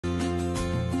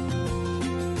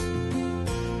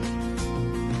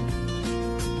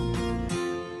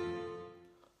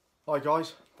Hi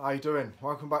guys, how you doing?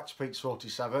 Welcome back to Peaks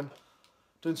 47.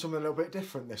 Doing something a little bit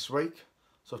different this week.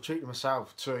 So I've treated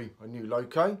myself to a new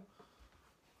loco,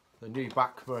 the new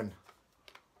Bachmann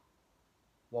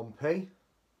 1P.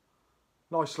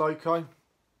 Nice loco.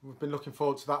 We've been looking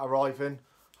forward to that arriving.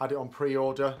 Had it on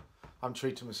pre-order. I haven't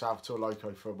treated myself to a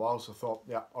loco for a while, so I thought,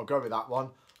 yeah, I'll go with that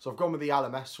one. So I've gone with the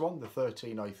LMS one, the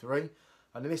 1303.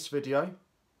 And in this video,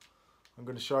 I'm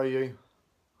going to show you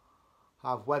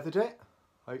how I've weathered it.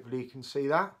 Hopefully you can see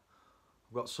that.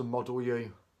 I've got some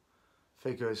Modelu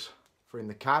figures for in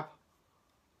the cab.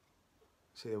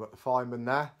 See, they've got the fireman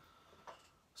there.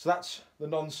 So that's the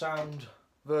non-sound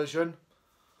version.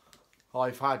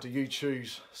 I've had a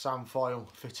Youchoos sound file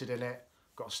fitted in it.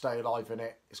 Got a Stay Alive in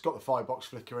it. It's got the firebox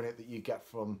flicker in it that you get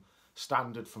from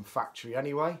standard from factory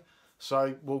anyway.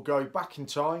 So we'll go back in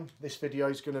time. This video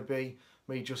is going to be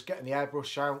me just getting the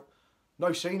airbrush out. No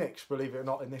scenics, believe it or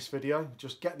not, in this video.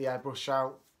 Just get the airbrush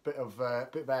out, bit of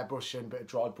airbrushing, bit of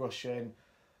dry brushing,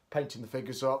 painting the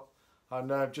figures up,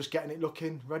 and just getting it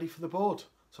looking ready for the board.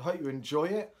 So I hope you enjoy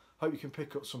it. Hope you can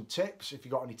pick up some tips. If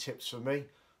you've got any tips for me,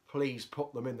 please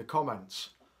put them in the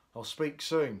comments. I'll speak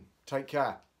soon. Take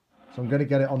care. So I'm going to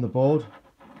get it on the board,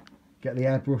 get the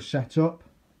airbrush set up,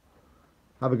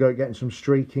 have a go at getting some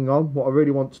streaking on. What I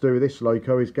really want to do with this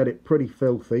loco is get it pretty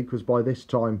filthy, because by this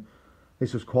time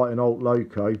this was quite an old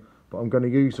loco, but I'm going to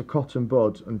use a cotton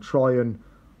bud and try and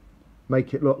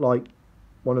make it look like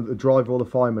one of the driver or the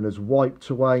fireman has wiped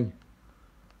away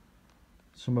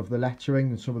some of the lettering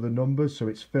and some of the numbers, so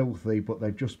it's filthy, but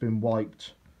they've just been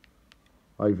wiped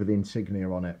over the insignia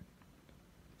on it.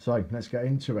 So let's get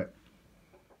into it.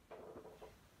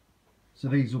 So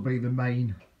these will be the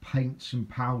main paints and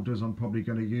powders I'm probably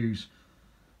going to use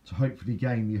to hopefully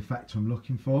gain the effect I'm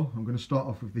looking for. I'm going to start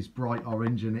off with this bright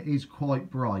orange, and it is quite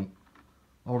bright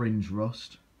orange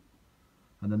rust,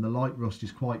 and then the light rust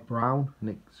is quite brown, and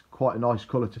it's quite a nice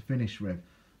colour to finish with.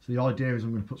 So the idea is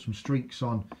I'm going to put some streaks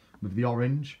on with the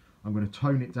orange. I'm going to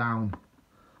tone it down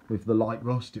with the light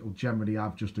rust. It will generally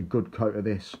have just a good coat of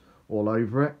this all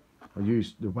over it. I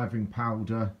used the weathering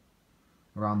powder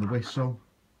around the whistle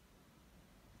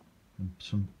and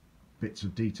some bits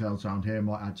of details around here.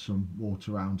 Might add some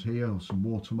water around here, or some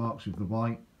watermarks with the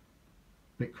white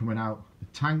bit coming out the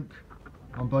tank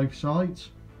on both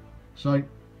sides. So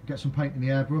get some paint in the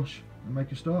airbrush and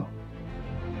make a start.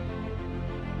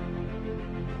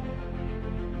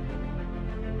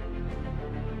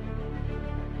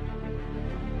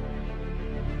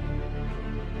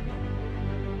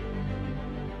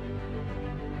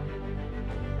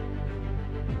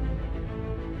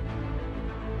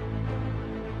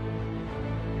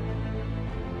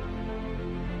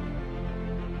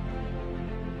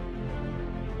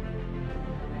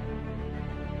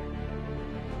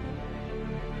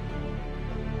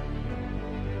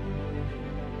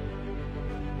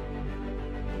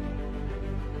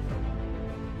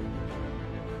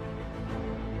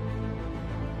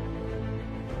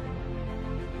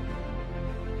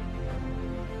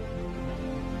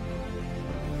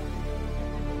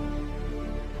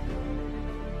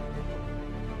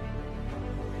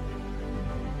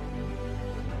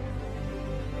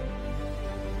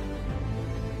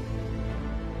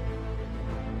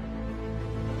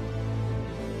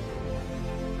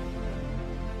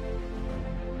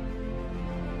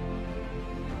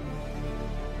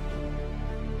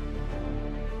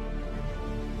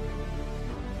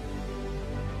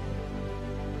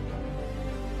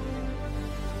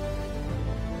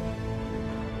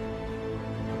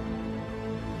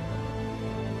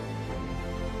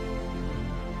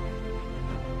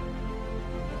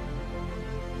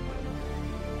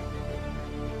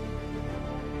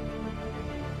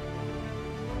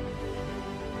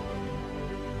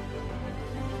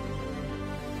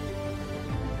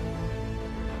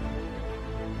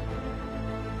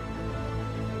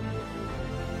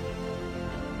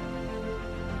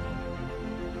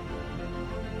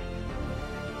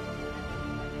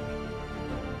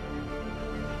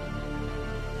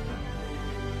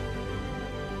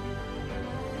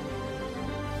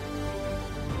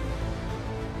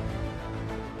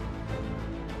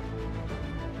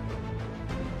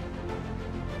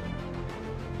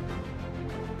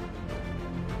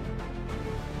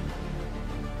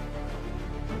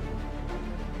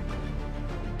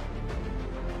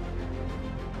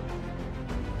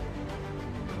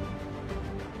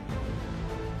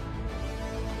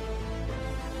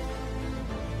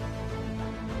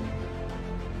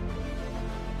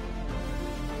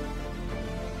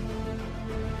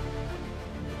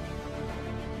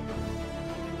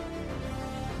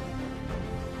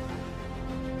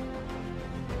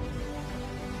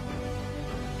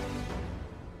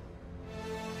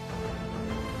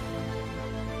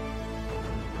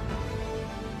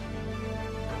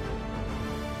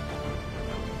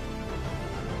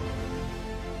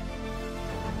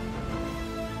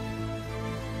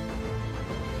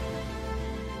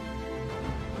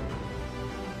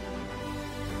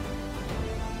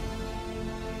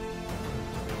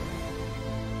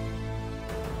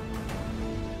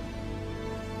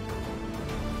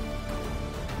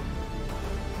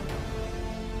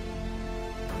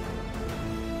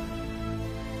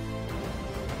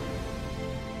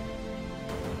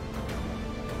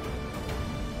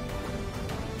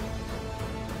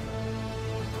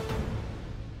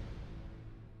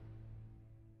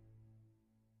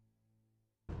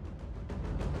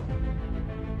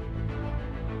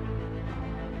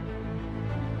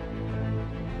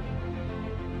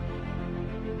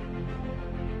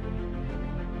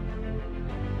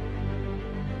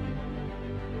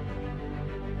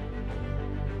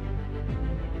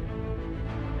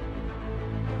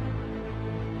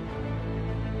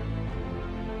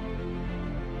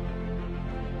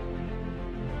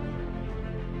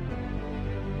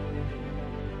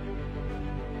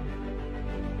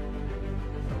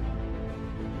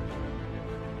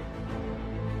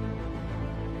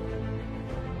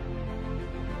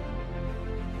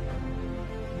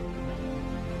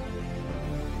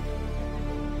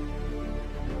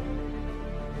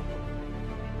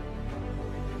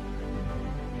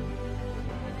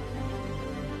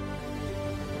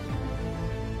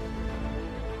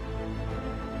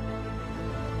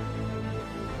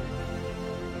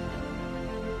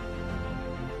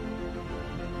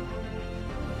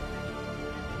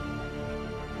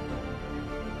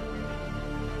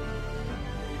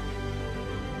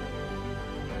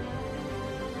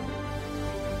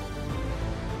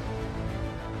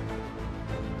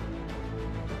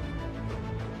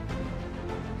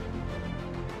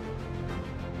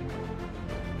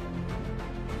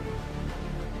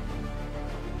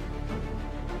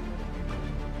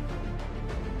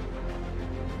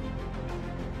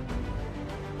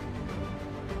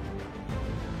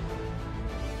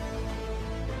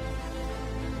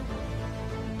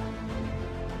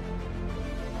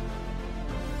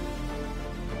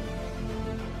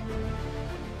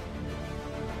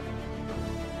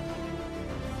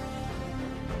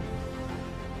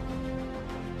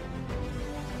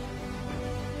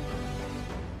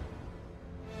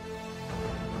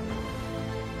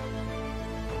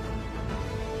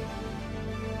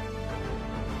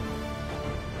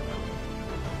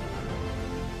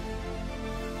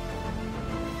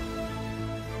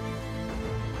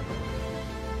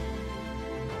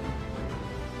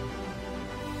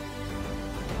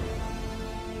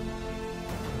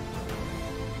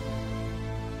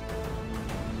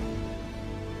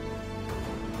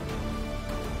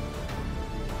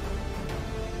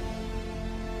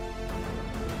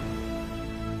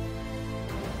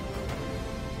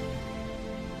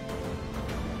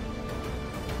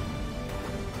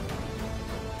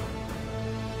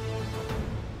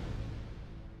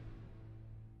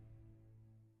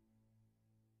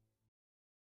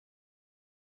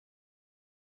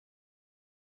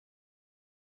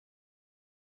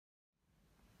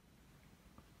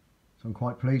 So I'm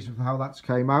quite pleased with how that's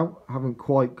came out. I haven't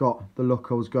quite got the look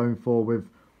I was going for with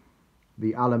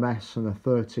the LMS and the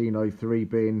 1303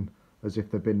 being as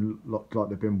if they've been looked like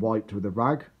they've been wiped with a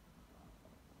rag,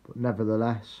 but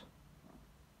nevertheless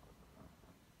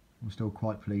I'm still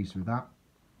quite pleased with that.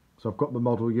 So I've got the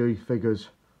Model U figures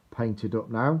painted up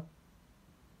now.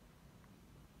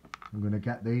 I'm going to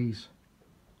get these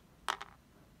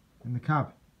in the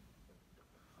cab.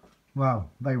 Well,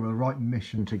 they were the right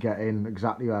mission to get in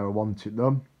exactly where I wanted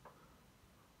them.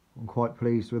 I'm quite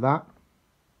pleased with that.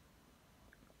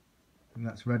 And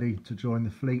that's ready to join the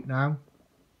fleet now.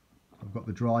 I've got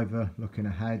the driver looking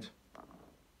ahead,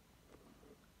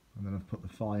 and then I've put the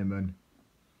fireman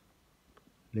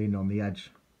leaning on the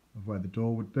edge of where the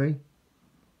door would be,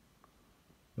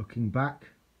 looking back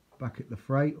at the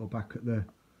freight or back at the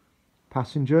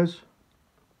passengers.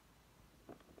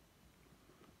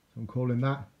 So I'm calling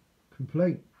that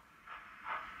complete.